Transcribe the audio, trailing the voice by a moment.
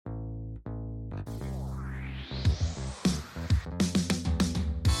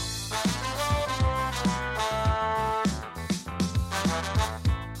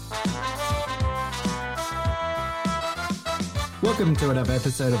welcome to another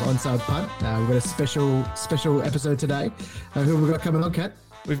episode of Onside Punt. We've got a special episode today. Who have we got coming on, Kat?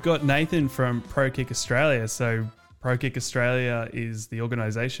 We've got Nathan from ProKick Australia. So ProKick Australia is the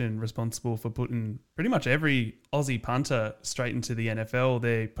organisation responsible for putting pretty much every Aussie punter straight into the NFL.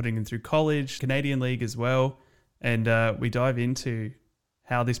 They're putting them through college, Canadian League as well. And we dive into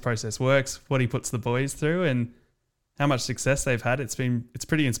how this process works, what he puts the boys through, and how much success they've had. It's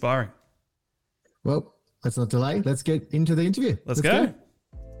pretty inspiring. Well, let's not delay. Let's get into the interview. Let's go.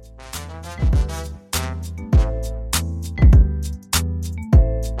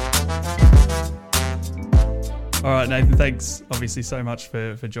 All right, Nathan, thanks obviously so much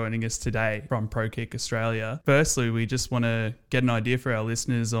for joining us today from ProKick Australia. Firstly, we just want to get an idea for our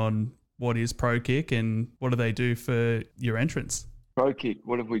listeners on what is ProKick and what do they do for your entrance? ProKick,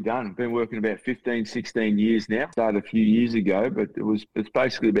 what have we done? Been working about 15, 16 years now. Started a few years ago, but it's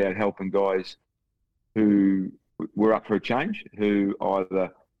basically about helping guys who were up for a change, who either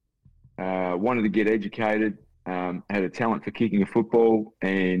wanted to get educated, had a talent for kicking a football,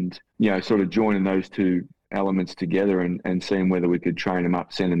 and sort of joining those two elements together and seeing whether we could train them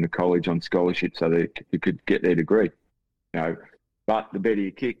up, send them to college on scholarship so they could get their degree. But the better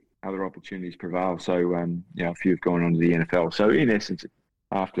you kick, other opportunities prevail. So a few have gone on to the NFL. So in essence,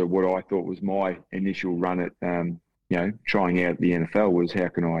 after what I thought was my initial run at trying out the NFL was how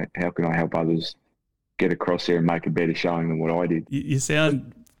can I help others get across there and make a better showing than what I did. You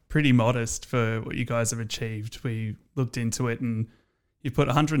sound pretty modest for what you guys have achieved. We looked into it and you've put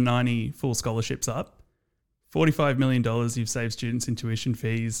 190 full scholarships up, $45 million you've saved students in tuition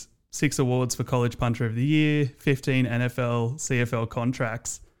fees, 6 awards for College Punter of the Year, 15 NFL, CFL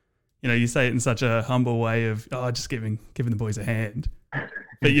contracts. You say it in such a humble way of, just giving the boys a hand.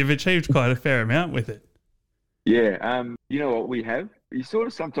 But you've achieved quite a fair amount with it. Yeah. You know what we have? You sort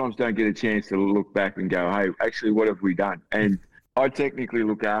of sometimes don't get a chance to look back and go, hey, actually, what have we done? And I technically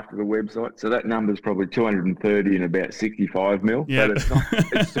look after the website, so that number's probably 230 and about 65 mil. Yeah. But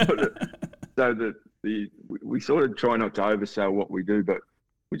it's sort of so that we sort of try not to oversell what we do, but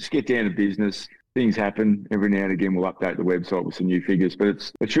we just get down to business. Things happen. Every now and again, we'll update the website with some new figures, but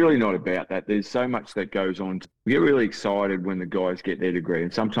it's really not about that. There's so much that goes on. We get really excited when the guys get their degree,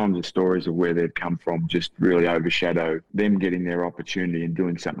 and sometimes the stories of where they've come from just really overshadow them getting their opportunity and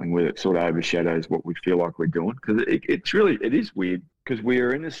doing something with it. Sort of overshadows what we feel like we're doing, because it is weird. Because we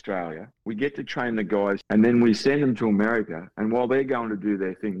are in Australia, we get to train the guys, and then we send them to America. And while they're going to do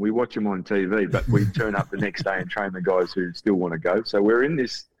their thing, we watch them on TV, but we turn up the next day and train the guys who still want to go. So we're in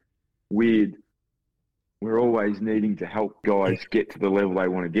this weird. We're always needing to help guys get to the level they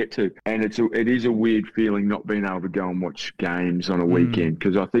want to get to. And it is a weird feeling not being able to go and watch games on a weekend,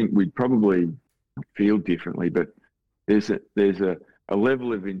 because I think we'd probably feel differently, but there's a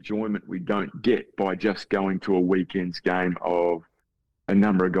level of enjoyment we don't get by just going to a weekend's game of a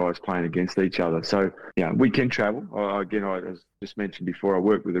number of guys playing against each other. So, we can travel. Again, as just mentioned before, I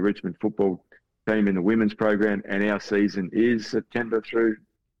work with the Richmond football team in the women's program, and our season is September through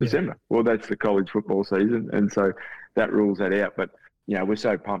December. Well, that's the college football season, and so that rules that out. But we're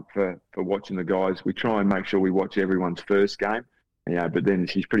so pumped for watching the guys. We try and make sure we watch everyone's first game. But then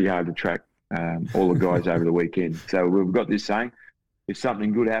it's pretty hard to track all the guys over the weekend. So we've got this saying: if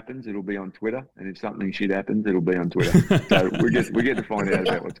something good happens, it'll be on Twitter, and if something shit happens, it'll be on Twitter. So we get to find out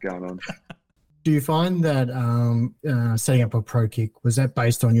about what's going on. Do you find that setting up a ProKick, was that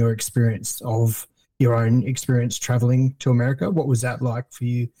based on your experience of your own experience traveling to America? What was that like for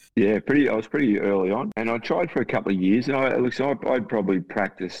you? Yeah, I was pretty early on, and I tried for a couple of years, and I'd probably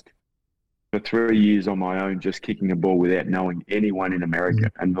practiced for 3 years on my own, just kicking a ball without knowing anyone in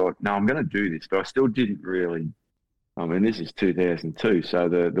America, and thought, no, I'm going to do this, but I still didn't really. I mean, this is 2002, so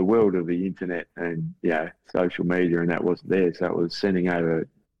the world of the internet and social media and that wasn't there, so it was sending over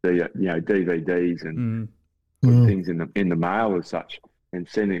the DVDs and things in the mail as such, and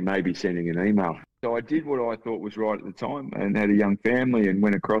sending an email. So I did what I thought was right at the time, and had a young family, and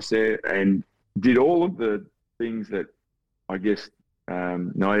went across there and did all of the things that I guess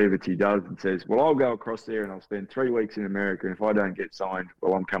naivety does, and says, well, I'll go across there and I'll spend 3 weeks in America, and if I don't get signed,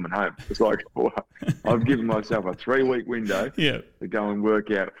 well, I'm coming home. It's like, well, I've given myself a 3-week window to go and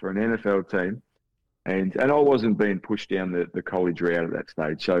work out for an NFL team, and I wasn't being pushed down the college route at that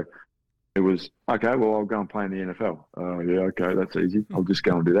stage. So it was, okay, well, I'll go and play in the NFL. Oh, yeah, okay, that's easy. I'll just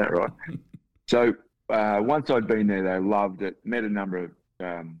go and do that, right? So once I'd been there, they loved it. Met a number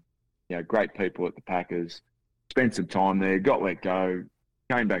of great people at the Packers. Spent some time there. Got let go.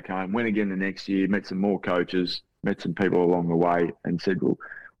 Came back home. Went again the next year. Met some more coaches. Met some people along the way, and said, "Well,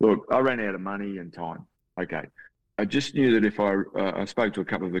 look, I ran out of money and time. Okay, I just knew that if I spoke to a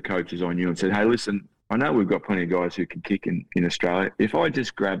couple of the coaches I knew and said, hey, listen, I know we've got plenty of guys who can kick in Australia. If I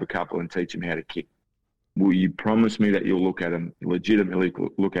just grab a couple and teach them how to kick, will you promise me that you'll look at them, legitimately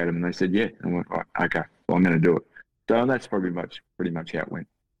look at them? And they said, yeah. And I went, right, okay, well, I'm going to do it. So that's pretty much how it went.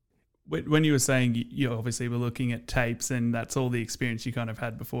 When you were saying you obviously were looking at tapes and that's all the experience you kind of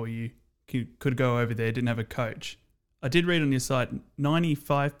had before you could go over there, didn't have a coach. I did read on your site,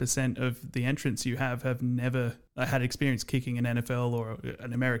 95% of the entrants you have never had experience kicking an NFL or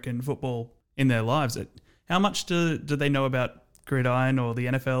an American football in their lives. How much do they know about gridiron or the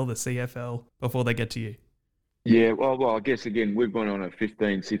NFL, the CFL, before they get to you? Yeah, well, I guess, again, we've gone on a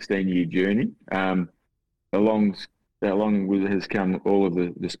 15, 16-year journey. Along with it has come all of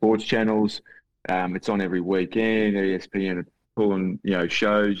the sports channels. It's on every weekend. ESPN are pulling,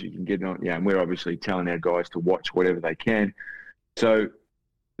 shows. You can get on, and we're obviously telling our guys to watch whatever they can. So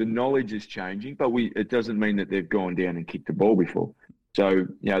the knowledge is changing, but it doesn't mean that they've gone down and kicked the ball before. So,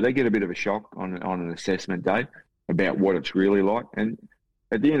 they get a bit of a shock on an assessment day about what it's really like. And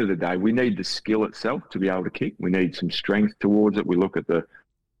at the end of the day, we need the skill itself to be able to kick. We need some strength towards it. We look at the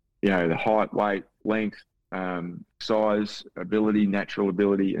height, weight, length, size, ability, natural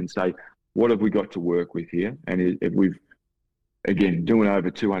ability, and say, what have we got to work with here? And if we've, again, doing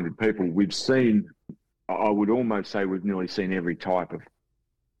over 200 people, we've seen, I would almost say we've nearly seen every type of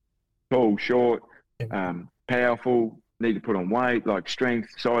tall, short, powerful, need to put on weight, like strength,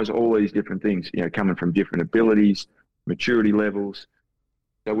 size, all these different things, coming from different abilities, maturity levels.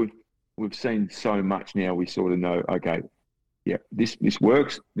 So we've seen so much now. We sort of know, okay, yeah, this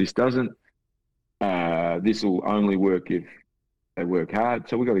works, this doesn't. This will only work if they work hard.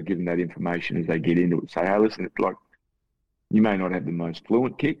 So we've got to give them that information as they get into it. Say, hey, listen, it's like you may not have the most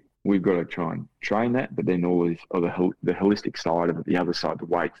fluent kick. We've got to try and train that, but then all these other the holistic side of it, the other side, the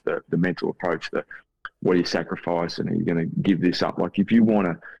weights, the mental approach, what do you sacrifice, and are you going to give this up? Like if you want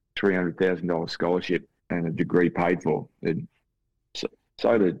a $300,000 scholarship and a degree paid for, then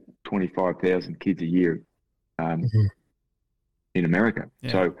so do 25,000 kids a year in America.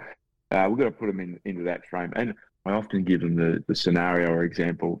 Yeah. So we've got to put them into that frame. And I often give them the scenario or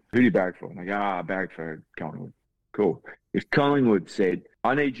example, who do you barrack for? And they go, I barrack for Collingwood. Cool. If Collingwood said,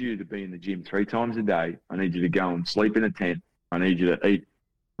 I need you to be in the gym 3 times a day, I need you to go and sleep in a tent, I need you to eat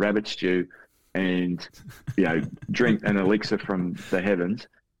rabbit stew and drink an elixir from the heavens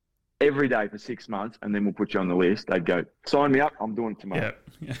every day for 6 months, and then we'll put you on the list, they'd go, sign me up, I'm doing it tomorrow.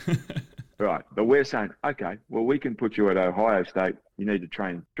 Yeah. Right. But we're saying, okay, well, we can put you at Ohio State. You need to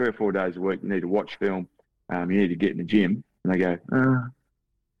train 3 or 4 days a week. You need to watch film. You need to get in the gym. And they go,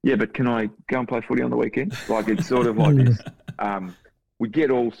 yeah, but can I go and play footy on the weekend? Like, it's sort of like this. We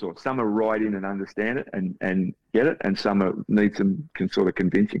get all sorts. Some are right in and understand it and get it, and some need some sort of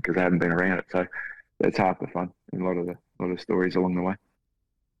convincing because they haven't been around it. So that's half the fun in a lot of stories along the way.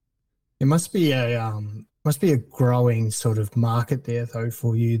 It must be a growing sort of market there, though,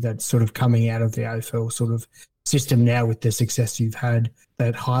 for you that's sort of coming out of the AFL sort of system now with the success you've had,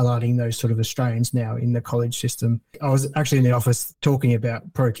 that highlighting those sort of Australians now in the college system. I was actually in the office talking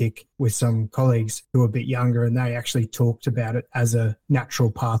about ProKick with some colleagues who are a bit younger, and they actually talked about it as a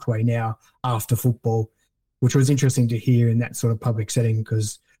natural pathway now after football, which was interesting to hear in that sort of public setting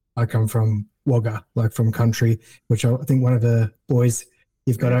because I come from Wagga, like from country, which I think one of the boys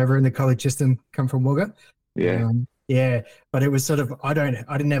you've got over in the college system come from Wagga. Yeah. But it was sort of, I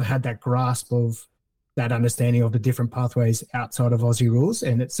didn't ever had that grasp of that understanding of the different pathways outside of Aussie rules.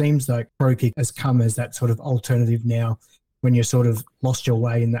 And it seems like ProKick has come as that sort of alternative now when you're sort of lost your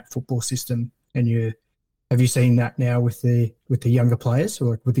way in that football system. And have you seen that now with the younger players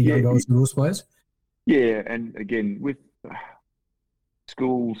or with the younger Aussie rules players? Yeah. And again, with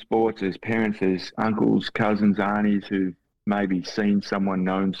school sports, there's parents, there's uncles, cousins, aunties who maybe seen someone,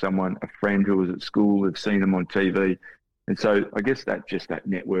 known someone, a friend who was at school, have seen them on TV. And so I guess that's just that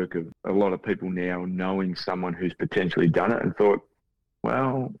network of a lot of people now knowing someone who's potentially done it and thought,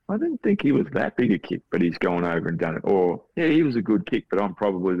 well, I didn't think he was that big a kick, but he's gone over and done it. Or, yeah, he was a good kick, but I'm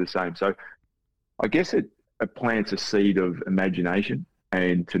probably the same. So I guess it plants a seed of imagination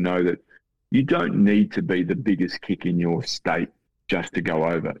and to know that you don't need to be the biggest kick in your state just to go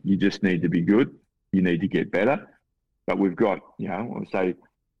over. You just need to be good. You need to get better. But we've got, I would say,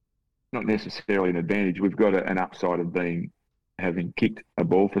 not necessarily an advantage. We've got an upside of having kicked a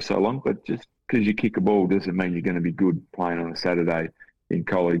ball for so long. But just because you kick a ball doesn't mean you're going to be good playing on a Saturday in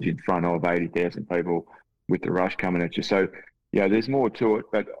college in front of 80,000 people with the rush coming at you. So, there's more to it.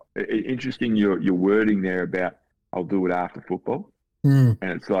 But interesting your wording there about I'll do it after football. And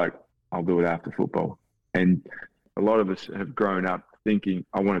it's like, I'll do it after football. And a lot of us have grown up thinking,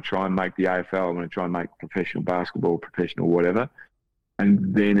 I want to try and make the AFL, I want to try and make professional basketball, professional whatever.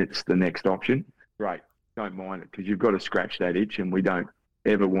 And then it's the next option. great. Don't mind it, because you've got to scratch that itch, and we don't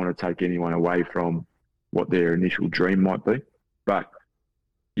ever want to take anyone away from what their initial dream might be. But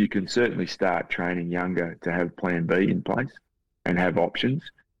you can certainly start training younger to have plan B in place and have options.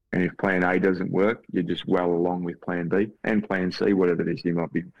 And if plan A doesn't work, you're just well along with plan B and plan C, whatever it is. You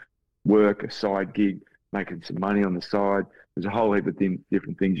might be work, a side gig, making some money on the side. There's a whole heap of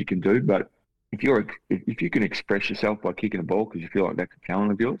different things you can do. But if you can express yourself by kicking a ball because you feel like that's a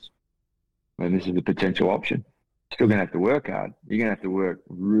talent of yours, then this is a potential option. Still going to have to work hard. You're going to have to work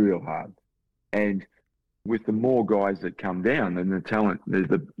real hard. And with the more guys that come down, then the talent,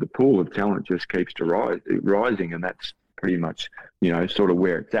 the pool of talent just keeps rising, and that's pretty much, sort of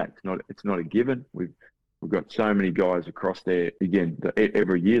where it's at. It's not a given. We've got so many guys across there. Again,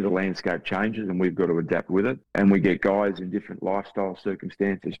 every year the landscape changes, and we've got to adapt with it. And we get guys in different lifestyle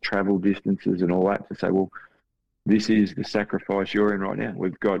circumstances, travel distances, and all that to say, well, this is the sacrifice you're in right now.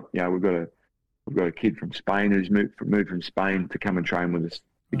 We've got a kid from Spain who's moved from Spain to come and train with us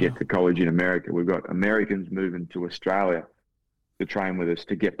to get to college in America. We've got Americans moving to Australia to train with us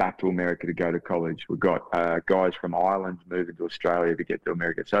to get back to America to go to college. We've got guys from Ireland moving to Australia to get to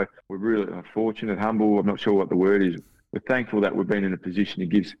America. So we're really fortunate, humble, I'm not sure what the word is. We're thankful that we've been in a position that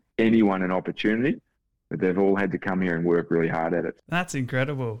gives anyone an opportunity, but they've all had to come here and work really hard at it. That's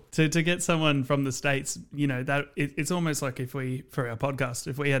incredible. To get someone from the States, that it's almost like for our podcast,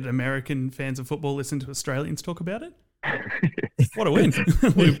 if we had American fans of football listen to Australians talk about it, what a win.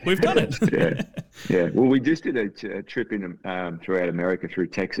 We've done it. Yeah. Well, we just did a trip in throughout America through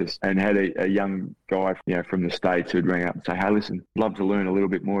Texas, and had a young guy from the States who'd ring up and say, hey, listen, love to learn a little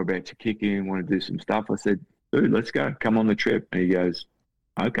bit more about your kicking, want to do some stuff. I said, dude, let's go, come on the trip. And he goes,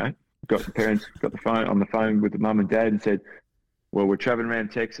 okay. Got the parents, got on the phone with the mum and dad, and said, well, we're traveling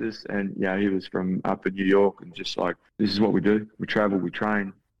around Texas, and he was from up in New York, and just like, this is what we do. We travel, we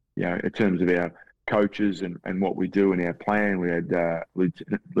train. In terms of our coaches and what we do in our plan, we had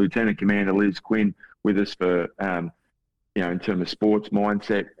Lieutenant Commander Liz Quinn with us for in terms of sports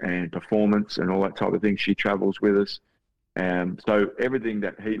mindset and performance and all that type of thing. She travels with us, so everything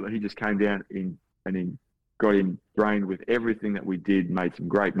that he just came down in and he got ingrained with everything that we did, made some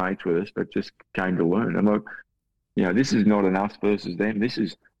great mates with us, but just came to learn. And look, this is not an us versus them. This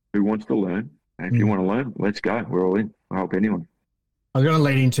is who wants to learn. And if you want to learn, let's go. We're all in. I help anyone. I was going to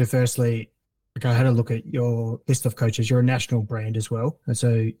lead into, firstly, I had a look at your list of coaches. You're a national brand as well, and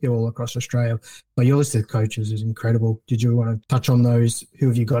so you're all across Australia. But your list of coaches is incredible. Did you want to touch on those? Who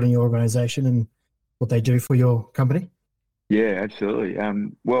have you got in your organisation and what they do for your company? Yeah, absolutely.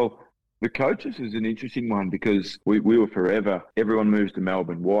 Well, the coaches is an interesting one because we were forever, everyone moves to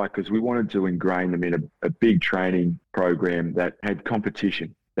Melbourne. Why? Because we wanted to ingrain them in a big training program that had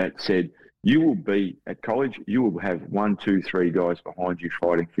competition, that said, you will be at college, you will have 1, 2, 3 guys behind you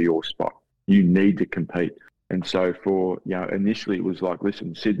fighting for your spot. You need to compete. And so initially it was like,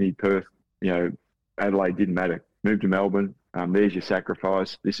 listen, Sydney, Perth, Adelaide didn't matter. Move to Melbourne. There's your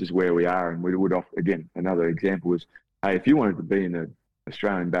sacrifice. This is where we are. And we would again, another example was, hey, if you wanted to be in the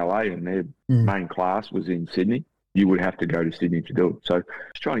Australian ballet and their main class was in Sydney, you would have to go to Sydney to do it. So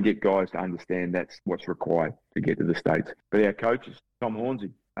just trying to get guys to understand that's what's required to get to the States. But our coaches, Tom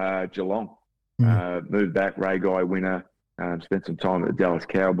Hornsey, Geelong, moved back, Ray Guy winner, spent some time at the Dallas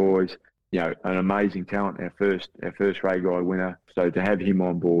Cowboys. An amazing talent, our first Ray Guy winner. So to have him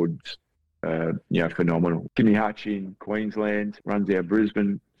on board, phenomenal. Timmy Hutch in Queensland runs our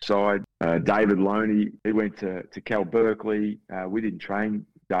Brisbane side. David Loney, he went to Cal Berkeley. We didn't train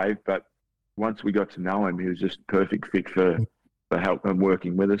Dave, but once we got to know him, he was just a perfect fit for help and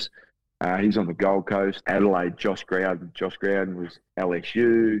working with us. He's on the Gold Coast. Adelaide, Josh Growden. Josh Growden was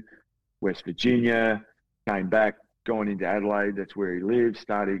LSU, West Virginia, came back, gone into Adelaide. That's where he lives.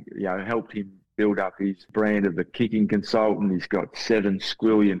 Started, helped him build up his brand of the kicking consultant. He's got 7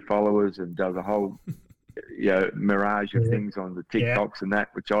 squillion followers and does a whole mirage of things on the TikToks and that,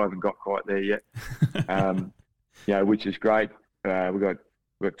 which I haven't got quite there yet. Which is great. We've got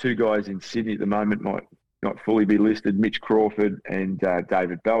 2 guys in Sydney at the moment, might not fully be listed, Mitch Crawford and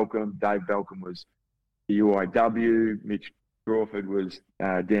David Belcom. Dave Belcom was the UIW. Mitch Crawford was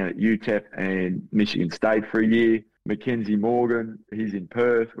down at UTEP and Michigan State for a year. Mackenzie Morgan, he's in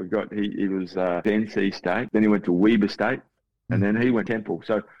Perth. He was NC State. Then he went to Weber State, and then he went Temple.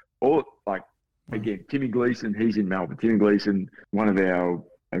 So again, Timmy Gleeson, he's in Melbourne. Timmy Gleeson, one of our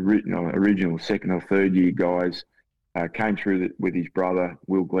original 2nd or 3rd year guys, came through with his brother,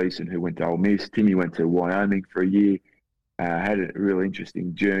 Will Gleeson, who went to Ole Miss. Timmy went to Wyoming for a year, had a real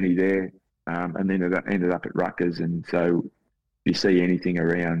interesting journey there, and then ended up at Rutgers. And so if you see anything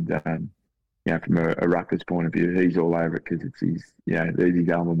around, from a Rutgers point of view, he's all over it because it's his, there's his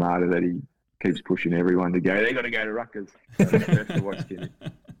alma mater that he keeps pushing everyone to go. They got to go to Ruckers. So we have to watch Timmy.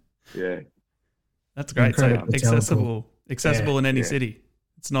 Yeah. That's great. So accessible in any Yeah. city.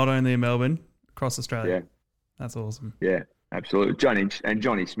 It's not only in Melbourne, across Australia. Yeah. That's awesome. Yeah, absolutely.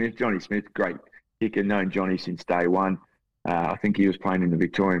 Johnny Smith, great kicker, known Johnny since day one. I think he was playing in the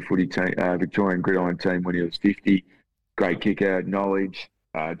Victorian footy team, Victorian gridiron team when he was 50. Great kicker, knowledge,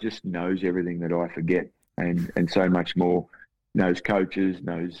 just knows everything that I forget and so much more. Knows coaches,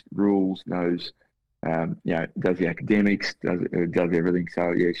 knows rules, knows, does the academics, does everything.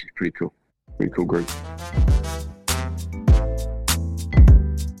 So, yeah, she's pretty cool. Pretty cool group.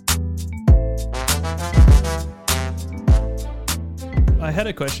 I had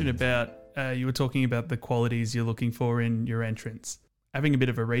a question about, you were talking about the qualities you're looking for in your entrants. Having a bit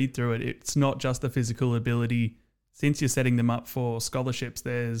of a read through it, it's not just the physical ability. Since you're setting them up for scholarships,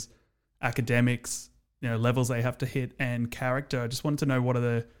 there's academics, levels they have to hit, and character. I just wanted to know what are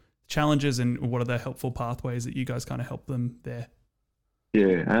the challenges and what are the helpful pathways that you guys kind of help them there?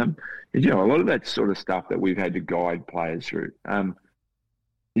 Yeah, a lot of that sort of stuff that we've had to guide players through.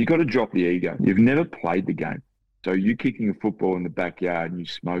 You've got to drop the ego. You've never played the game. So you kicking a football in the backyard and you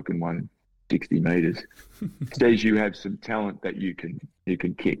smoking one 60 metres says you have some talent that you can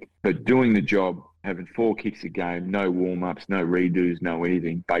kick. But doing the job, having 4 kicks a game, no warm-ups, no redos, no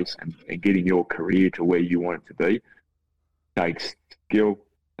anything, and getting your career to where you want it to be, takes skill,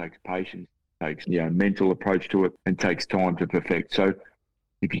 takes patience, takes mental approach to it, and takes time to perfect. So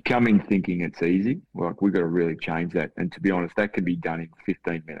if you come in thinking it's easy, we've got to really change that. And to be honest, that can be done in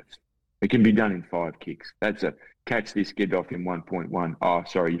 15 minutes. It can be done in 5 kicks. That's a catch this, get off in 1.1. Oh,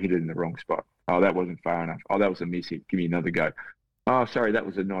 sorry, you hit it in the wrong spot. Oh, that wasn't far enough. Oh, that was a miss hit. Give me another go. Oh, sorry, that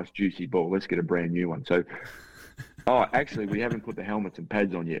was a nice juicy ball. Let's get a brand new one. So, actually, we haven't put the helmets and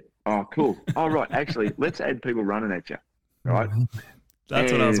pads on yet. Oh, cool. Oh, right. Actually, let's add people running at you. Right?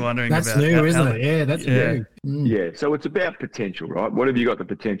 That's what I was wondering about. That's new, isn't it? Yeah, that's new. Yeah, so it's about potential, right? What have you got the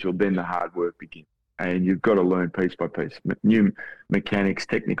potential? Then the hard work begins. And you've got to learn piece by piece. New mechanics,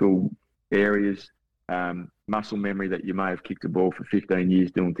 technical areas, muscle memory that you may have kicked a ball for 15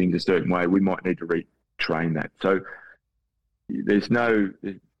 years doing things a certain way. We might need to retrain that. So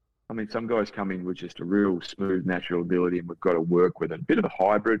some guys come in with just a real smooth, natural ability, and we've got to work with it. A bit of a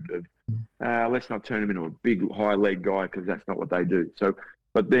hybrid of let's not turn them into a big, high-leg guy because that's not what they do. So,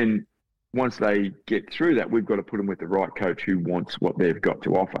 but then once they get through that, we've got to put them with the right coach who wants what they've got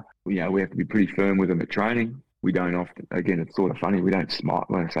to offer. We have to be pretty firm with them at training. We don't often, again, it's sort of funny, we don't smile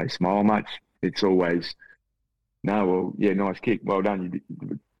when I say smile much. It's always, nice kick, well done,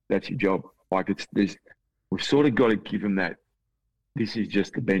 that's your job. We've sort of got to give them that, this is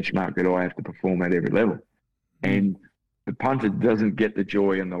just the benchmark that I have to perform at every level. And the punter doesn't get the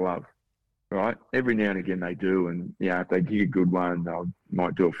joy and the love, right? Every now and again they do, and if they kick a good one, they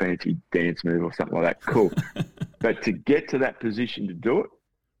might do a fancy dance move or something like that. Cool. But to get to that position to do it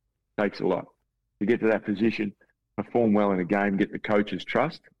takes a lot. To get to that position, perform well in a game, get the coach's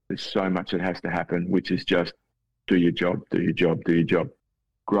trust, there's so much that has to happen, which is just do your job, do your job, do your job.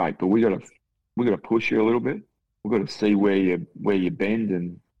 Great, but we got to push you a little bit. We've got to see where you bend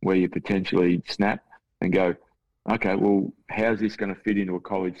and where you potentially snap, and go, okay, well, how's this going to fit into a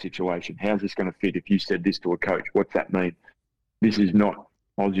college situation? How's this going to fit if you said this to a coach? What's that mean? This is not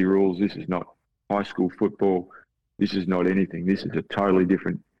Aussie rules. This is not high school football. This is not anything. This is a totally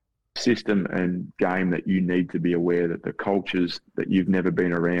different system and game that you need to be aware that the cultures that you've never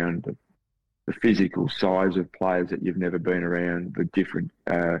been around, the physical size of players that you've never been around, the different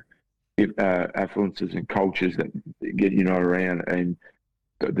affluences and cultures that get you not around, and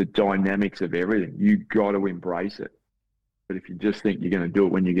the dynamics of everything. You've got to embrace it. But if you just think you're going to do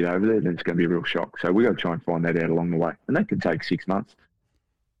it when you get over there, then it's going to be a real shock. So we've got to try and find that out along the way. And that could take 6 months.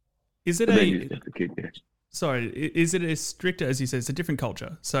 Is it is it as strict as you said? It's a different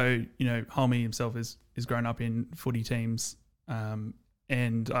culture. So, Homie himself is grown up in footy teams,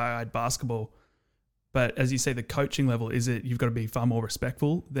 and I had basketball. But as you say, the coaching level, is it you've got to be far more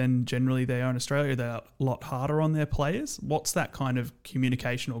respectful than generally they are in Australia? They're a lot harder on their players. What's that kind of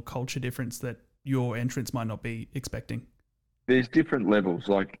communication or culture difference that your entrants might not be expecting? There's different levels.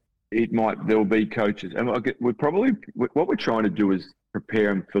 Like there'll be coaches, and what we're trying to do is prepare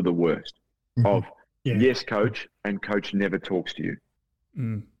them for the worst of yes, coach, and coach never talks to you.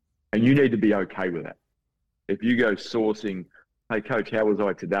 And you need to be okay with that. If you go sourcing, hey, coach, how was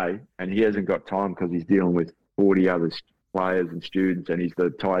I today? And he hasn't got time because he's dealing with 40 other players and students, and he's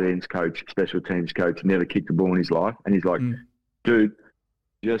the tight ends coach, special teams coach, never kicked a ball in his life. And he's like, dude,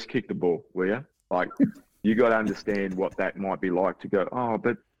 just kick the ball, will you? Like, you got to understand what that might be like to go,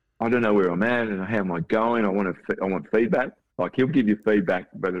 but I don't know where I'm at and how am I going? I want feedback. Like, he'll give you feedback,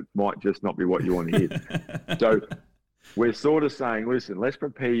 but it might just not be what you want to hear. So we're sort of saying, listen, let's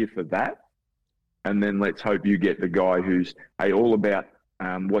prepare you for that. And then let's hope you get the guy who's, hey, all about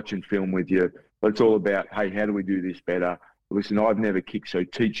watching film with you. It's all about, hey, how do we do this better? Listen, I've never kicked, so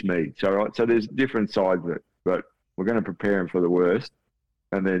teach me. So, right, so there's different sides of it, but we're going to prepare him for the worst.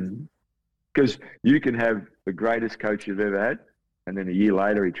 And then, because you can have the greatest coach you've ever had, and then a year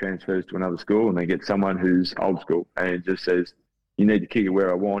later he transfers to another school and they get someone who's old school and just says, you need to kick it where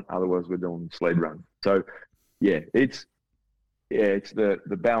I want, otherwise we're doing sled run. So, it's the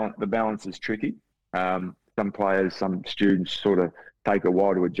balance. The balance is tricky. Some players, some students sort of take a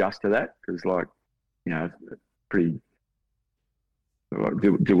while to adjust to that because, like, pretty.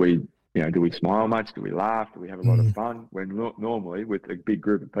 Do we smile much? Do we laugh? Do we have a lot of fun? When normally with a big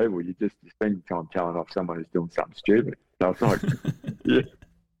group of people, you just spend your time telling off someone who's doing something stupid. So it's like, you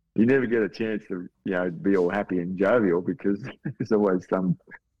never get a chance to be all happy and jovial because there's always some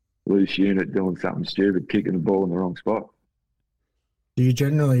loose unit doing something stupid, kicking the ball in the wrong spot. Do you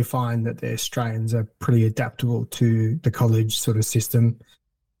generally find that the Australians are pretty adaptable to the college sort of system,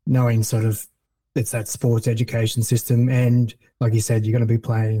 knowing sort of it's that sports education system, and like you said, you're going to be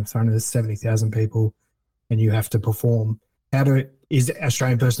playing in front of 70,000 people and you have to perform? Is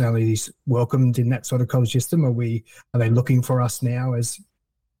Australian personalities welcomed in that sort of college system? Are they looking for us now as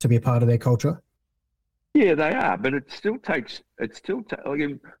to be a part of their culture? Yeah, they are, but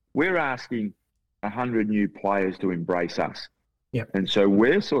we're asking 100 new players to embrace us. Yep. And so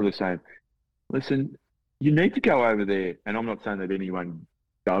we're sort of saying, listen, you need to go over there. And I'm not saying that anyone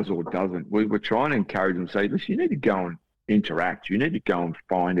does or doesn't. We're trying to encourage them, say, listen, you need to go and interact. You need to go and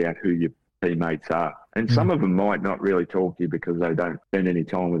find out who your teammates are. And some of them might not really talk to you because they don't spend any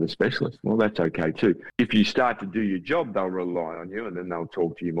time with a specialist. Well, that's okay too. If you start to do your job, they'll rely on you and then they'll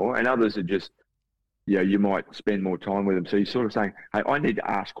talk to you more. And others are just, you might spend more time with them. So you're sort of saying, hey, I need to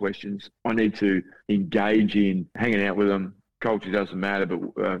ask questions. I need to engage in hanging out with them. Culture doesn't matter,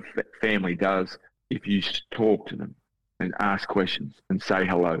 but family does. If you talk to them and ask questions and say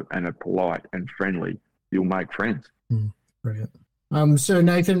hello and are polite and friendly, you'll make friends. Brilliant. So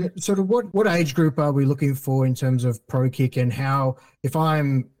Nathan, sort of what age group are we looking for in terms of ProKick, and how, if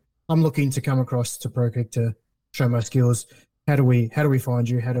I'm looking to come across to ProKick to show my skills, how do we find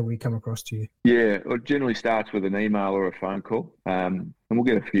you? How do we come across to you? Yeah, well, it generally starts with an email or a phone call, and we'll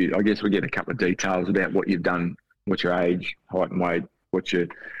get we get a couple of details about what you've done, what's your age, height and weight, what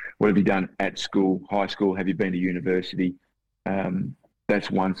have you done at school, high school, have you been to university?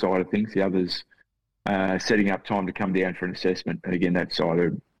 That's one side of things. The other's setting up time to come down for an assessment. And again, that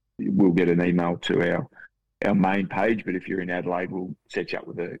side we'll get an email to our main page, but if you're in Adelaide, we'll set you up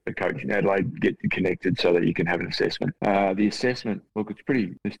with a coach in Adelaide, get you connected so that you can have an assessment. The assessment, look,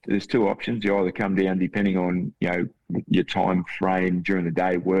 there's two options. You either come down depending on, your time frame during the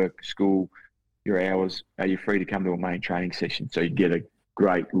day, work, school, your hours. You're free to come to a main training session. So you get a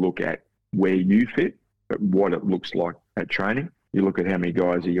great look at where you fit, but what it looks like at training. You look at how many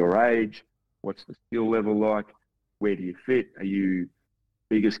guys are your age, what's the skill level like, where do you fit? Are you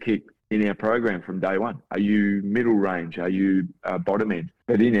biggest kick in our program from day one? Are you middle range? Are you bottom end?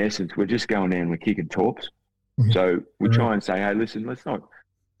 But in essence, we're just going down, we're kicking torps. Mm-hmm. So we try and say, hey, listen, don't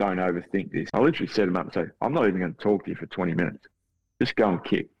overthink this. I literally set them up and say, I'm not even going to talk to you for 20 minutes. Just go and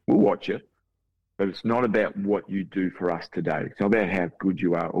kick. We'll watch you. But it's not about what you do for us today. It's not about how good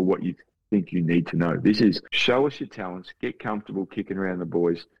you are or what you think you need to know. This is show us your talents, get comfortable kicking around the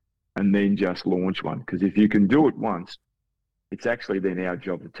boys, and then just launch one. Because if you can do it once, it's actually then our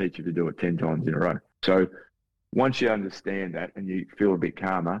job to teach you to do it 10 times in a row. So once you understand that and you feel a bit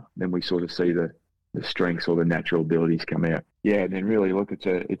calmer, then we sort of see the strengths or the natural abilities come out. Yeah, and then really look, it's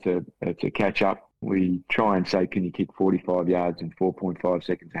a catch up. We try and say, can you kick 45 yards in 4.5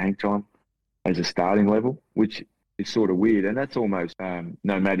 seconds of hang time as a starting level, which is sort of weird. And that's almost,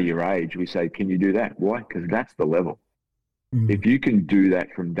 no matter your age, we say, can you do that? Why? Because that's the level. If you can do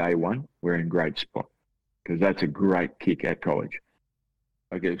that from day one, we're in great spot, because that's a great kick at college.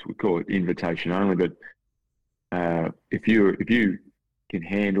 I guess we call it invitation only, but if you can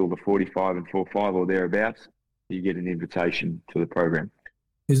handle the 45 and 4.5 or thereabouts, you get an invitation to the program.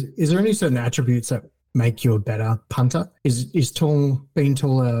 Is there any certain attributes that make you a better punter? Is being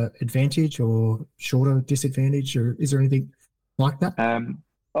tall an advantage or shorter disadvantage, or is there anything like that?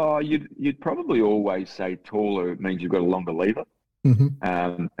 You'd probably always say taller means you've got a longer lever,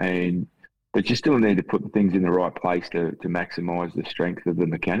 but you still need to put the things in the right place to maximise the strength of the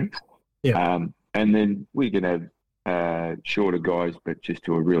mechanics. Yeah. And then we can have shorter guys, but just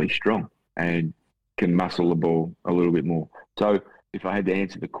who are really strong and can muscle the ball a little bit more. So if I had to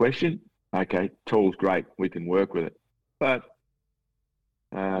answer the question, okay, tall's great, we can work with it. But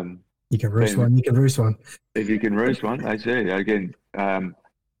you can roost one. You can roost one. If you can roost one, that's it. Again,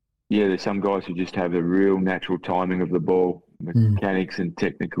 there's some guys who just have the real natural timing of the ball, mechanics and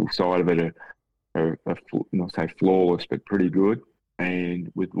technical side of it are not say flawless, but pretty good.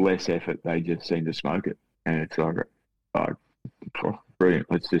 And with less effort, they just seem to smoke it. And it's like, brilliant.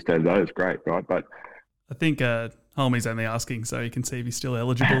 Let's just have those. Great, right? But I think Holmie's only asking so he can see if he's still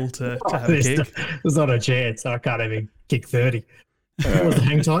eligible to have a kick. There's not a chance. I can't even kick 30. What was the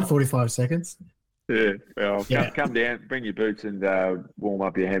hang time? 45 seconds? Yeah. Well, come down, bring your boots and warm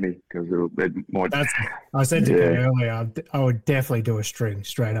up your hemi because it might. I said to you earlier, I would definitely do a string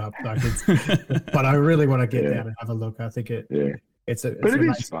straight up. Like but I really want to get down and have a look. I think it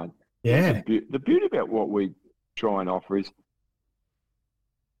is fun. Yeah. The beauty about what we try and offer is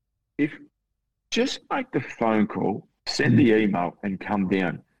if just make the phone call, send the email and come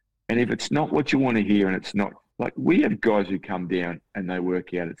down. And if it's not what you want to hear and it's not, like we have guys who come down and they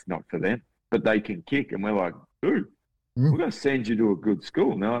work out it's not for them, but they can kick. And we're like, dude, we're going to send you to a good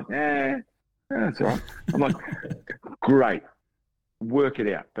school. And they're like, that's all right. I'm like, great, work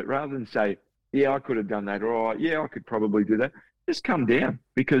it out. But rather than say, I could have done that, or I could probably do that, just come down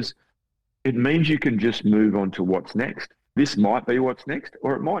because it means you can just move on to what's next. This might be what's next,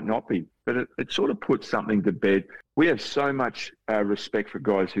 or it might not be, but it sort of puts something to bed. We have so much respect for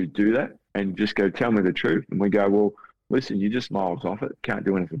guys who do that and just go, tell me the truth. And we go, well, listen, you're just miles off it. Can't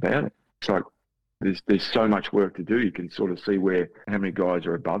do anything about it. It's like there's so much work to do. You can sort of see how many guys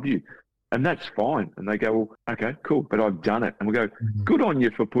are above you. And that's fine. And they go, well, okay, cool, but I've done it. And we go, good on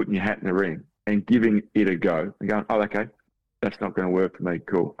you for putting your hat in the ring and giving it a go. And going, okay, that's not going to work for me.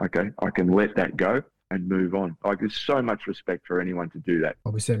 Cool. Okay, I can let that go and move on. Like, there's so much respect for anyone to do that.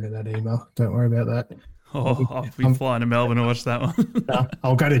 I'll be sending that email. Don't worry about that. I'll be flying to Melbourne to watch that one.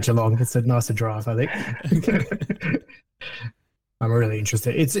 I'll go to Geelong. It's a nicer drive, I think. I'm really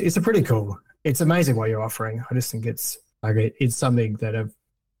interested. It's a pretty cool. It's amazing what you're offering. I just think it's something that I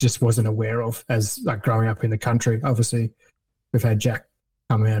just wasn't aware of as like growing up in the country. Obviously, we've had Jack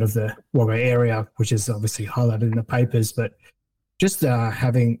come out of the Wagga area, which is obviously highlighted in the papers. But just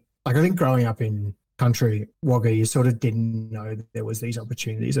having, like, I think growing up in country Wagga, you sort of didn't know that there was these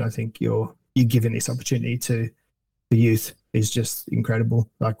opportunities, and I think you're giving this opportunity to the youth is just incredible.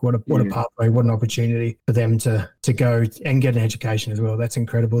 Like what a pathway, what an opportunity for them to go and get an education as well. That's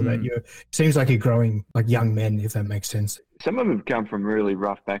incredible. That seems like you're growing like young men, if that makes sense. Some of them come from really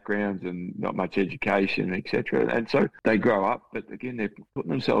rough backgrounds and not much education, etc. And so they grow up, but again, they're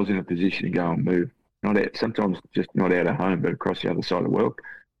putting themselves in a position to go and move. Sometimes just not out of home, but across the other side of the world.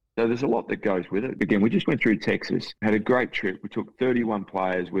 So there's a lot that goes with it. Again, we just went through Texas, had a great trip. We took 31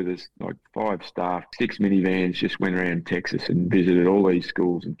 players with us, like 5 staff, 6 minivans, just went around Texas and visited all these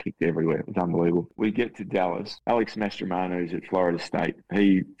schools and kicked everywhere. It was unbelievable. We get to Dallas. Alex Mastromano, who's at Florida State,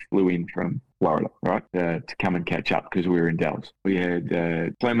 he flew in from Florida, right, to come and catch up because we were in Dallas. We had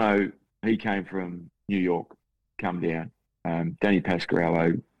Clemo, he came from New York, come down. Danny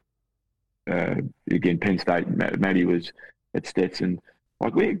Pasquarello, again, Penn State. Matty was at Stetson.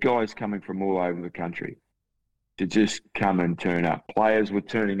 Like, we had guys coming from all over the country to just come and turn up. Players were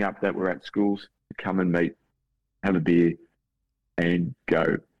turning up that were at schools to come and meet, have a beer, and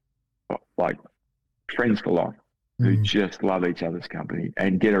go, like, friends for life who just love each other's company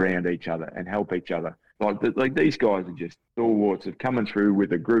and get around each other and help each other. Like these guys are just stalwarts of coming through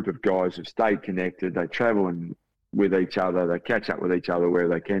with a group of guys who've stayed connected. They travel with each other. They catch up with each other where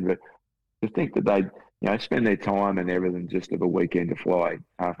they can. But to think that they spend their time and everything just of a weekend to fly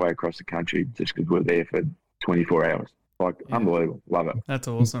halfway across the country just because we're there for 24 hours. Unbelievable. Love it. That's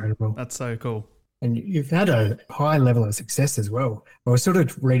awesome. Incredible. That's so cool. And you've had a high level of success as well. I was sort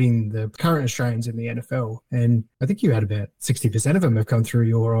of reading the current Australians in the NFL, and I think you had about 60% of them have come through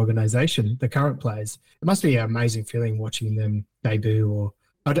your organisation, the current players. It must be an amazing feeling watching them debut, or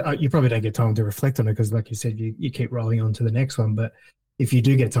you probably don't get time to reflect on it because, like you said, you keep rolling on to the next one. But if you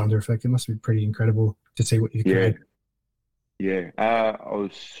do get time to reflect, it must be pretty incredible to see what you've created. Yeah, I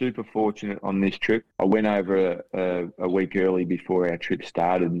was super fortunate on this trip. I went over a week early before our trip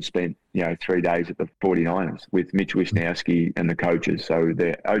started and spent 3 days at the 49ers with Mitch Wisniewski and the coaches. So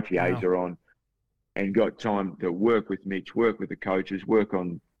their OTAs are on, and got time to work with Mitch, work with the coaches, work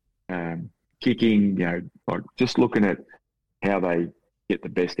on kicking. Like just looking at how they get the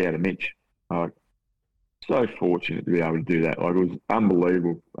best out of Mitch. So fortunate to be able to do that. Like, it was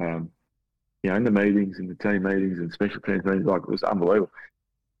unbelievable. In the meetings and the team meetings and special teams meetings, like, it was unbelievable.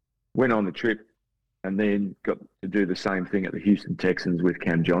 Went on the trip and then got to do the same thing at the Houston Texans with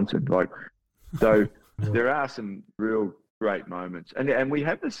Cam Johnson. So there are some real great moments. And we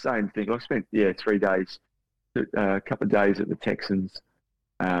have the same thing. I spent, 3 days a couple of days at the Texans,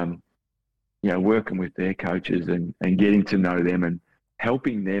 working with their coaches and getting to know them and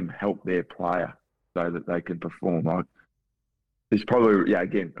helping them help their player so that they can perform. It's probably,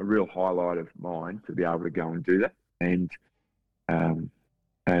 again, a real highlight of mine to be able to go and do that and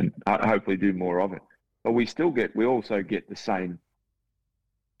hopefully do more of it. But we also get the same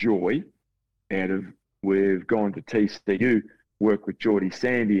joy out of, we've gone to TCU, work with Geordie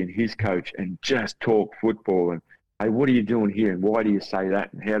Sandy and his coach and just talk football and, hey, what are you doing here and why do you say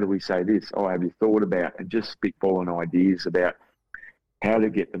that and how do we say this? Oh, have you thought about, and just spitballing ideas about how to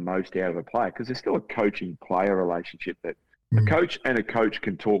get the most out of a player, because there's still a coaching-player relationship that a coach and a coach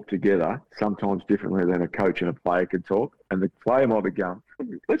can talk together sometimes differently than a coach and a player can talk. And the player might be going,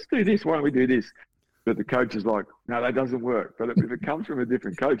 let's do this, why don't we do this? But the coach is like, no, that doesn't work. But if it comes from a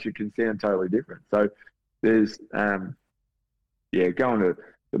different coach, it can sound totally different. So there's, going to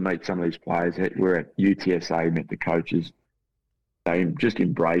meet some of these players. We're at UTSA, met the coaches. They just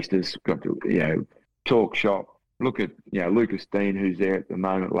embraced us, got to, talk shop. Look at, Lucas Dean, who's there at the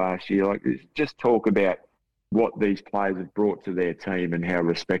moment last year. Like, just talk about what these players have brought to their team and how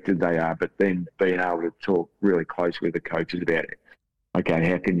respected they are, but then being able to talk really close with the coaches about it. Okay,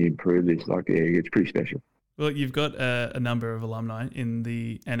 how can you improve this? Like, it's pretty special. Well, you've got a number of alumni in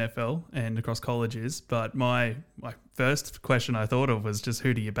the NFL and across colleges, but my first question I thought of was just,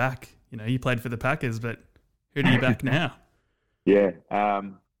 who do you back? You played for the Packers, but who do you back now? Yeah,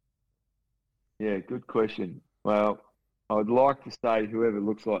 good question. Well, I'd like to say whoever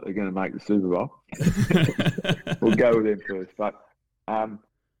looks like they're going to make the Super Bowl. We'll go with them first. But,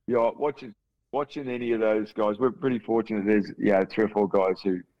 watching any of those guys, we're pretty fortunate. There's, 3 or 4 guys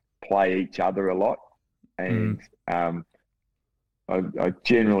who play each other a lot. And I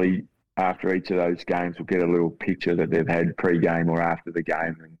generally, after each of those games, will get a little picture that they've had pre-game or after the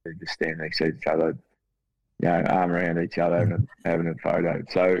game, and they just stand next to each other, arm around each other, having a photo.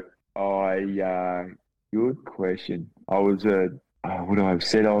 So good question. I was would I have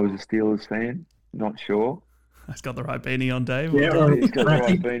said I was a Steelers fan? Not sure. He's got the right beanie on, Dave. Yeah, he's got the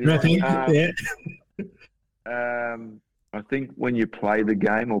right beanie on. I think when you play the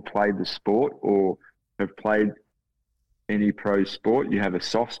game or play the sport or have played any pro sport, you have a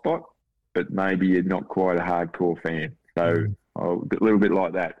soft spot, but maybe you're not quite a hardcore fan. So a little bit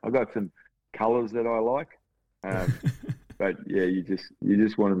like that. I've got some colours that I like, but you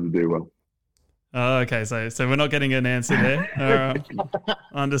just want them to do well. Oh, okay. So we're not getting an answer there. I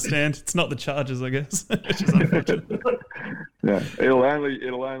understand. It's not the Chargers, I guess. Which is unfortunate. Yeah, it'll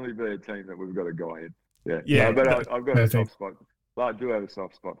only be a team that we've got a guy in. Yeah. No, but I've got a soft spot. Well, I do have a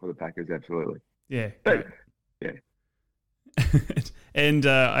soft spot for the Packers, absolutely. Yeah. But, and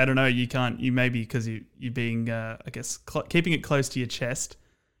I don't know. You maybe because you being I guess keeping it close to your chest.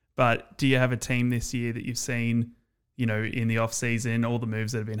 But do you have a team this year that you've seen, in the off season, all the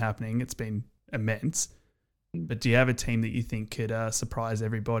moves that have been happening? It's been immense. But do you have a team that you think could surprise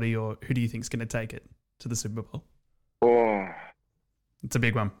everybody, or who do you think is going to take it to the Super Bowl? Oh, it's a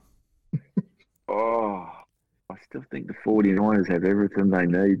big one. I still think the 49ers have everything they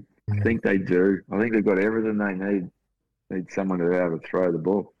need. I think they do. I think they've got everything they need. Need someone to be able to throw the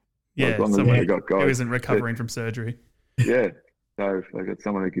ball. Yeah, someone who isn't recovering from surgery. Yeah. So if they've got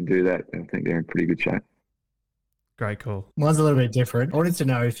someone who can do that, I think they're in pretty good shape. Great call. Mine's a little bit different. I wanted to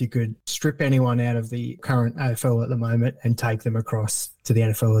know if you could strip anyone out of the current AFL at the moment and take them across to the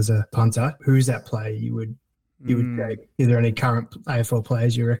NFL as a punter. Who's that player you would take? Is there any current AFL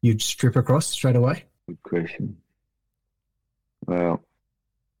players you reckon you'd strip across straight away? Good question. Well,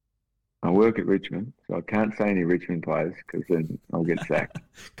 I work at Richmond, so I can't say any Richmond players because then I'll get sacked.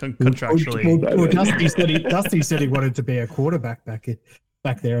 Contractually. Well, Dusty said he wanted to be a quarterback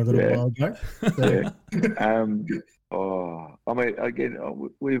back there a little while ago. So. I mean, again,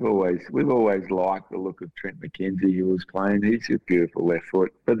 we've always liked the look of Trent McKenzie who was playing. He's a beautiful left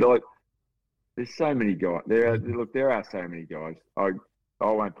foot, but there's so many guys. There are so many guys. I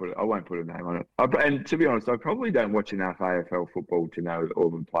won't put a name on it. And to be honest, I probably don't watch enough AFL football to know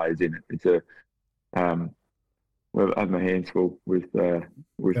all the players in it. It's I have my hands full with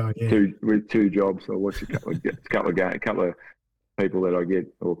two jobs. I watch a couple of people that I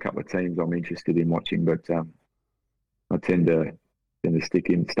get, or a couple of teams I'm interested in watching. But I tend to stay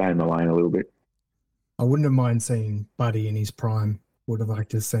in the lane a little bit. I wouldn't have mind seeing Buddy in his prime. Would have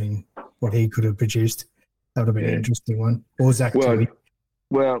liked to have seen what he could have produced. That would have been an interesting one. Or Zach Tui.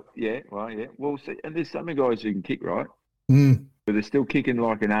 Well, see, and there's some guys who can kick, right? But they're still kicking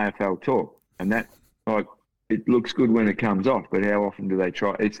like an AFL talk, and that it looks good when it comes off. But how often do they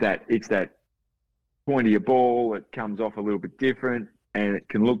try? It's that pointy a ball. It comes off a little bit different, and it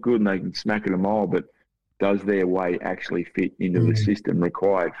can look good, and they can smack it a mile. But does their way actually fit into the system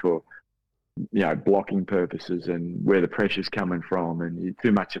required for, blocking purposes and where the pressure's coming from, and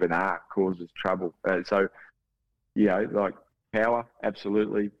too much of an arc causes trouble. Like power,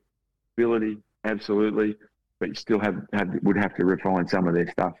 absolutely, ability, absolutely, but you still would have to refine some of their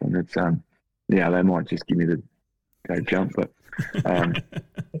stuff, and it's they might just give me the go jump, but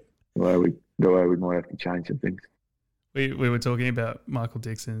the way we might have to change some things. We were talking about Michael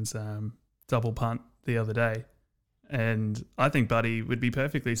Dixon's double punt the other day, and I think Buddy would be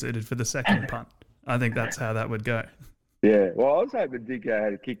perfectly suited for the second punt. I think that's how that would go. Yeah, well, I was hoping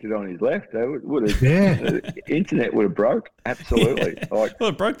Dicko had kicked it on his left. The internet would have broke. Absolutely. Yeah. Well,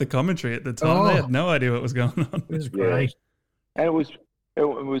 it broke the commentary at the time. They had no idea what was going on. It was great. And it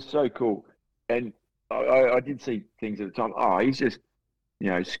was so cool. And I did see things at the time. Oh, he's just,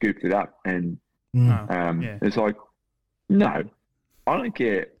 scooped it up. And it's like, no, I don't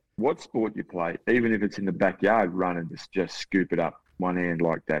care what sport you play, even if it's in the backyard, run and just scoop it up one hand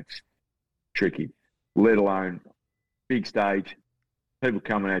like that's tricky, let alone big stage, people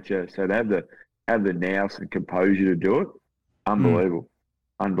coming at you. So to have the nous and composure to do it, unbelievable.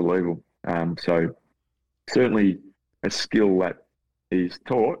 So certainly a skill that is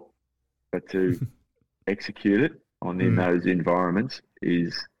taught, but to execute it in those environments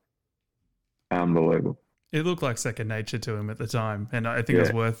is unbelievable. It looked like second nature to him at the time, and I think it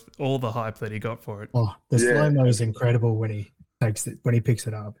was worth all the hype that he got for it. Oh, the slow-mo is incredible when he picks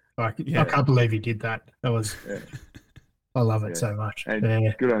it up. I can't believe he did that. That was. I love it so much. And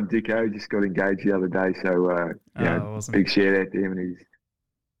good on Dicko. Just got engaged the other day, so awesome. Big shout out to him and his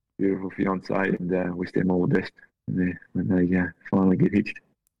beautiful fiancée, and wish them all the best when they finally get hitched.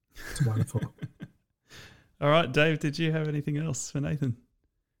 It's wonderful. All right, Dave. Did you have anything else for Nathan?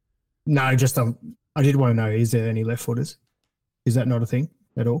 No, just I did want to know: is there any left footers? Is that not a thing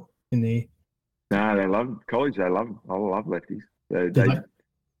at all in the? No, they love college. They love them. I love lefties. They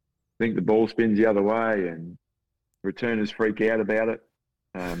think the ball spins the other way, and returners freak out about it.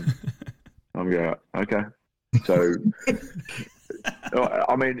 I'm going, okay. So,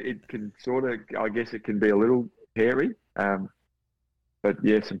 I mean, it can I guess it can be a little hairy. But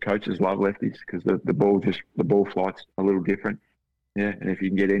some coaches love lefties because the ball flight's a little different. Yeah, and if you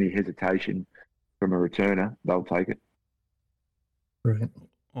can get any hesitation from a returner, they'll take it. Right.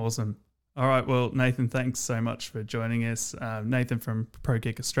 Awesome. All right. Well, Nathan, thanks so much for joining us. Nathan from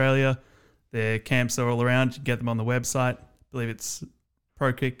ProKick Australia. Their camps are all around. You can get them on the website. I believe it's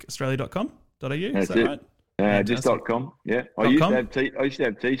prokickaustralia.com.au. Is that right? Just .com. Yeah. I used to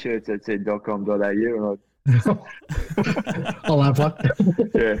have T-shirts that said .com.au, and I'll have one.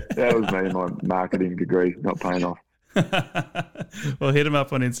 Yeah, that was me. My marketing degree not paying off. Well, hit him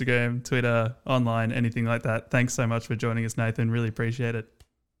up on Instagram, Twitter, online, anything like that. Thanks so much for joining us, Nathan. Really appreciate it.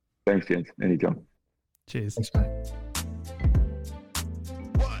 Thanks, gents. Anytime. Cheers. Thanks, mate.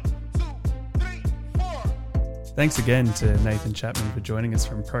 Thanks again to Nathan Chapman for joining us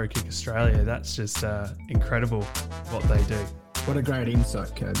from ProKick Australia. That's just incredible what they do. What a great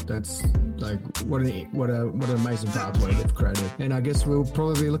insight, Cad. That's like what an amazing pathway they've created. And I guess we'll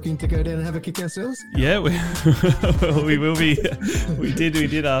probably be looking to go down and have a kick ourselves. Yeah, we will be. We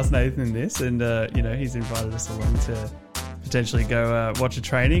did ask Nathan this, and he's invited us along to potentially go watch a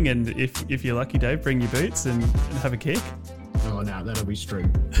training. And if you're lucky, Dave, bring your boots and have a kick. Oh no, that'll be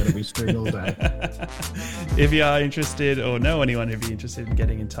string. That'll be string all day. If you are interested or know anyone who'd be interested in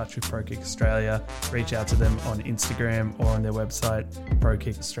getting in touch with ProKick Australia, reach out to them on Instagram or on their website,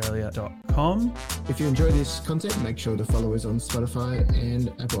 prokickaustralia.com. If you enjoy this content, make sure to follow us on Spotify and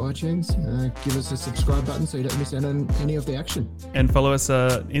Apple iTunes. Give us a subscribe button so you don't miss out on any of the action. And follow us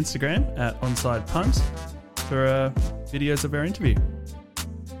on Instagram at Onside Punt for videos of our interview.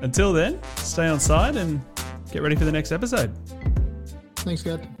 Until then, stay on side and get ready for the next episode. Thanks,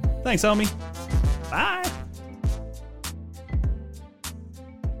 God. Thanks, homie. Bye.